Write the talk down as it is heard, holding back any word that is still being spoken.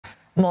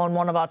More on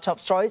one of our top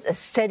stories, a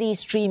steady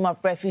stream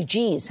of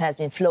refugees has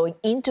been flowing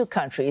into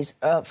countries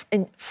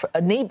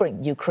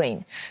neighbouring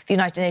Ukraine. The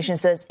United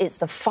Nations says it's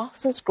the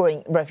fastest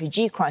growing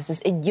refugee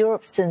crisis in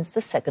Europe since the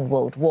Second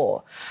World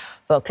War.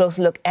 For a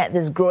closer look at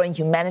this growing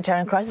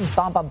humanitarian crisis,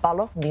 Babar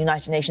Baloch, the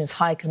United Nations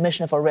High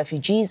Commissioner for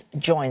Refugees,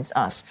 joins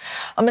us.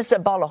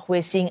 Mr. Baloch,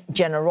 we're seeing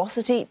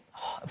generosity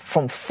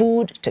from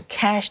food to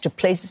cash to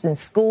places in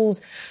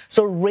schools.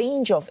 So a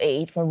range of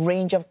aid from a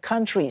range of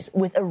countries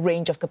with a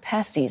range of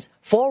capacities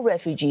for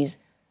refugees,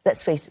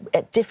 let's face it,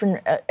 at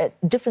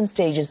different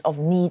stages of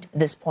need at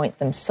this point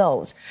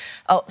themselves.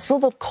 So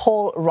the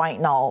call right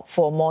now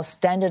for a more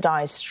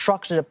standardized,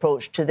 structured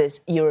approach to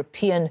this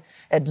European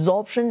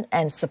absorption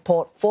and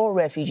support for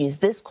refugees,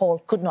 this call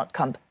could not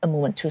come a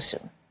moment too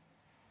soon.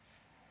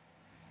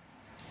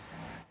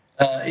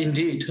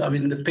 Indeed. I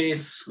mean, the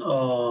pace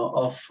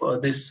of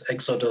this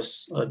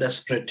exodus,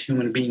 desperate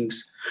human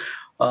beings,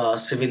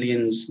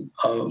 civilians,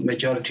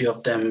 majority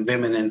of them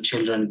women and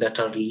children that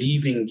are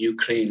leaving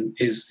Ukraine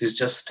is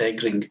just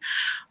staggering.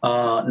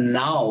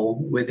 Now,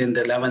 within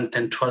the 11th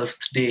and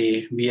 12th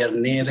day, we are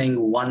nearing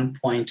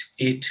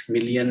 1.8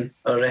 million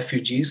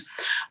refugees.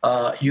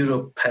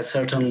 Europe has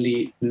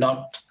certainly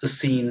not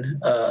seen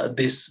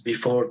this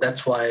before.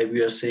 That's why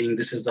we are saying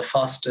this is the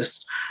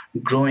fastest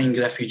growing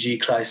refugee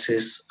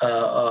crisis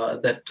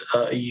that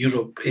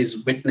Europe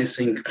is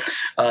witnessing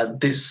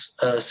this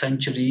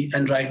century,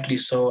 and rightly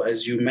so.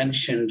 As you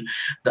mentioned,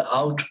 the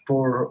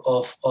outpour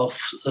of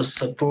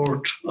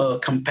support,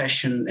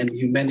 compassion and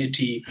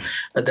humanity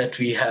that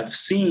we have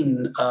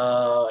seen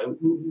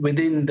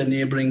within the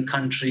neighboring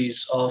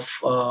countries of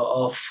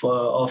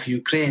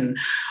Ukraine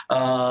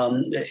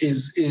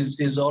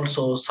is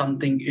also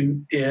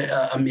something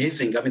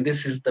amazing. I mean,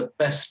 this is the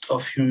best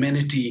of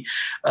humanity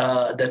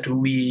that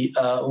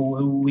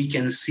we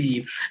can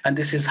see, and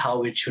this is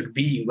how it should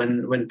be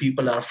when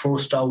people are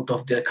forced out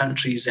of their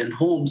countries and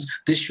homes.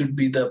 This should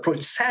be the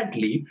approach.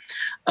 Sadly,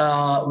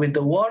 with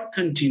the war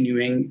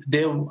continuing,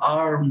 there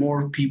are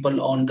more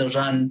people on the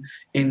run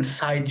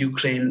inside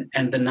Ukraine,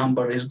 and the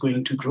number is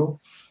going to grow.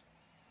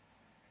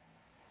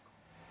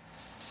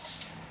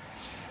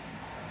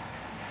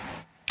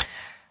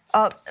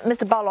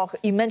 Mr. Baloch,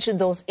 you mentioned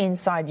those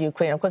inside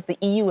Ukraine. Of course, the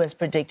EU has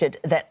predicted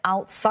that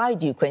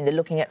outside Ukraine, they're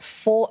looking at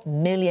 4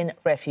 million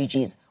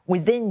refugees.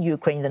 Within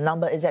Ukraine, the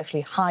number is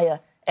actually higher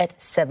at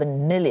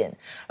 7 million.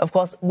 Of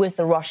course, with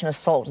the Russian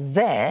assault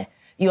there,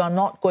 you are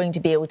not going to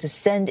be able to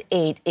send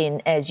aid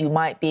in as you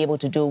might be able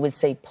to do with,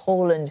 say,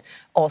 Poland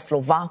or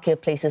Slovakia,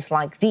 places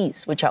like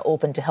these, which are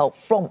open to help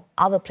from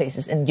other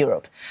places in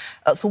Europe.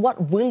 So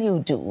what will you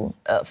do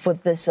for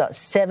this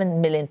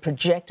 7 million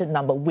projected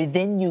number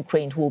within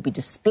Ukraine who will be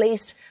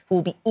displaced, who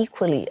will be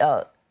equally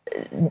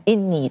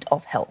in need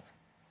of help?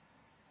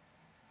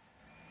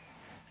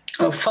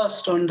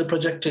 First, on the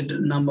projected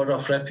number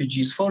of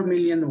refugees, 4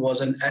 million was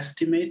an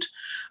estimate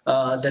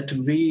that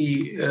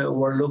we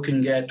were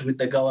looking at with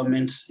the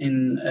governments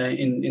in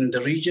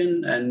the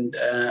region and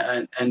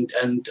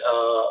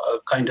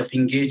kind of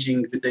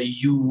engaging with the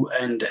EU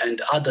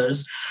and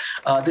others.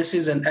 This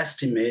is an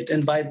estimate,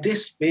 and by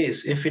this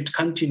pace, if it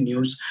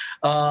continues,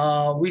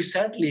 we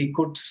certainly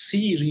could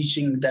see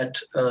reaching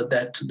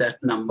that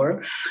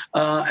number.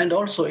 And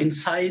also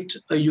inside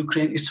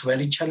Ukraine, it's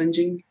very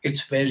challenging.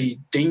 It's very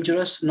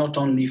dangerous, not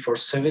only for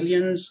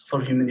civilians,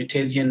 for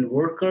humanitarian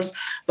workers,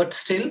 but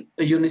still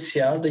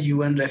UNHCR, the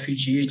UN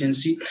Refugee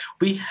Agency,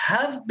 we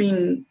have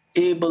been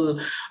able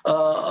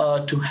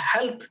to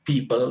help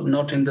people,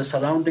 not in the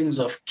surroundings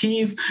of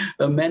Kyiv,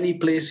 many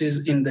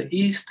places in the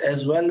east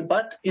as well,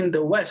 but in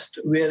the west,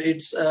 where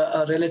it's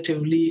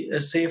relatively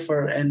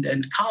safer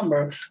and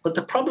calmer. But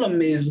the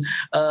problem is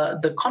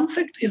the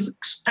conflict is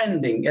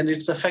expanding and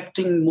it's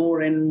affecting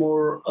more and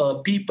more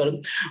people.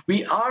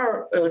 We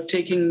are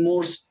taking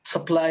more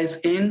supplies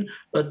in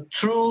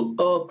through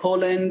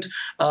Poland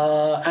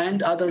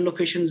and other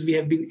locations. We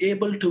have been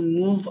able to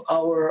move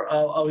our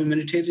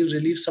humanitarian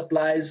relief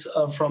supplies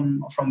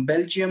from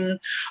Belgium,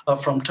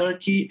 from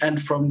Turkey,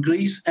 and from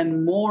Greece,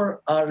 and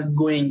more are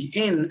going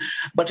in,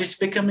 but it's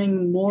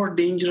becoming more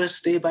dangerous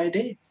day by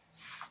day.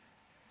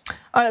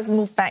 All right, let's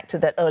move back to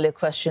that earlier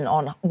question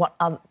on what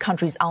other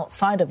countries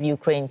outside of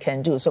Ukraine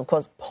can do. So, of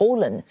course,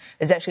 Poland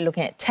is actually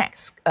looking at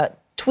tax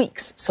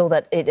tweaks so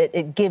that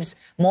it gives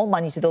more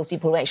money to those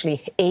people who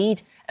actually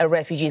aid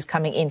refugees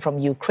coming in from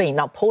Ukraine.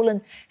 Now,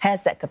 Poland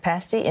has that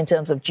capacity in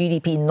terms of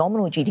GDP,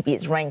 nominal GDP.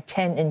 It's ranked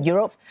 10 in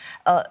Europe.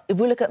 If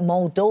we look at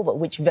Moldova,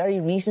 which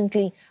very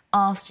recently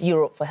asked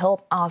Europe for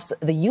help, asked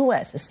the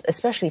US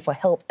especially for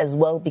help as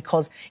well,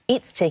 because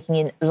it's taking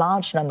in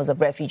large numbers of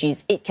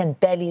refugees. It can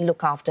barely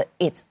look after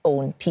its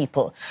own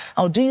people.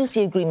 Now, do you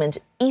see agreement,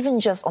 even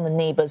just on the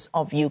neighbors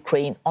of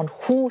Ukraine, on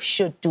who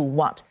should do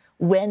what,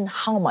 when,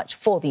 how much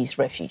for these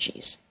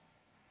refugees?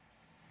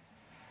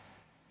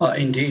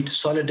 Indeed,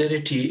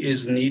 solidarity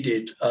is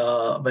needed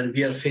when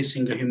we are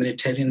facing a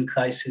humanitarian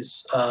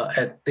crisis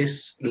at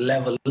this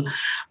level.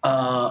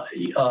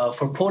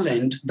 For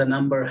Poland, the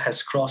number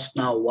has crossed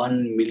now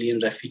 1 million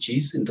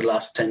refugees in the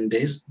last 10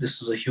 days.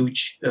 This is a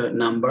huge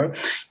number.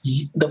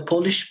 The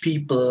Polish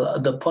people,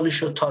 the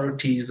Polish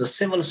authorities, the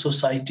civil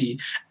society,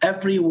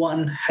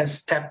 everyone has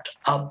stepped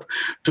up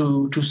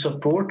to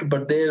support,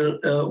 but there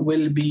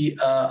will be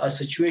a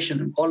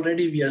situation.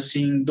 Already we are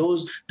seeing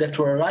those that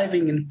were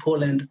arriving in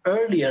Poland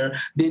earlier.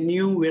 They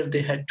knew where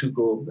they had to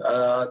go.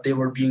 They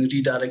were being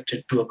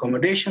redirected to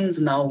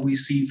accommodations. Now we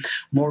see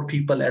more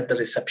people at the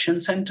reception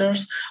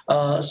centers.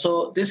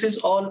 So this is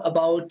all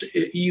about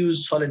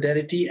EU's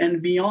solidarity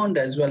and beyond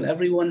as well.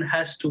 Everyone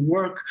has to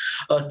work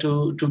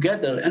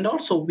together. And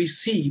also we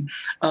see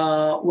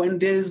when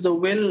there is the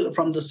will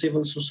from the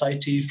civil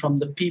society, from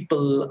the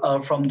people,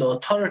 from the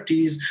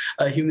authorities,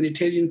 a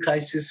humanitarian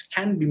crisis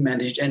can be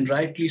managed, and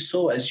rightly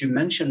so. As you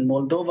mentioned,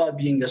 Moldova,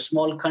 being a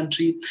small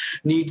country,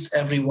 needs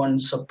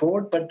everyone's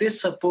support, but this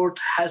support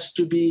has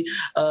to be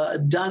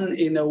done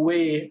in a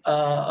way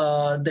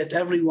that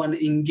everyone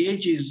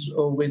engages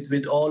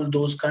with all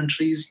those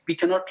countries. We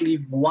cannot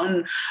leave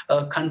one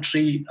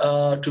country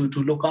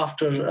to look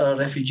after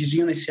refugees.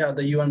 UNHCR,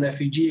 the UN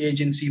Refugee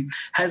Agency,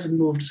 has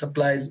moved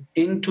supplies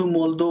into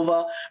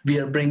Moldova. We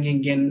are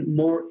bringing in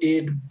more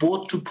aid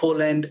both to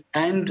Poland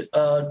and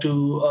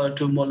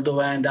to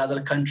Moldova and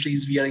other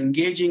countries. We are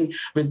engaging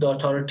with the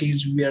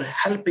authorities. We are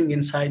helping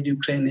inside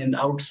Ukraine and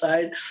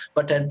outside.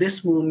 But at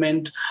this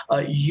moment,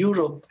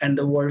 Europe and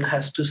the world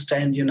has to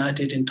stand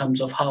united in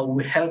terms of how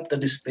we help the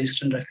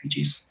displaced and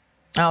refugees.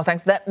 Oh,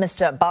 thanks for that,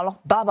 Mr.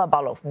 Babar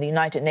Baloch from the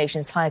United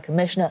Nations High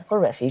Commissioner for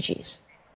Refugees.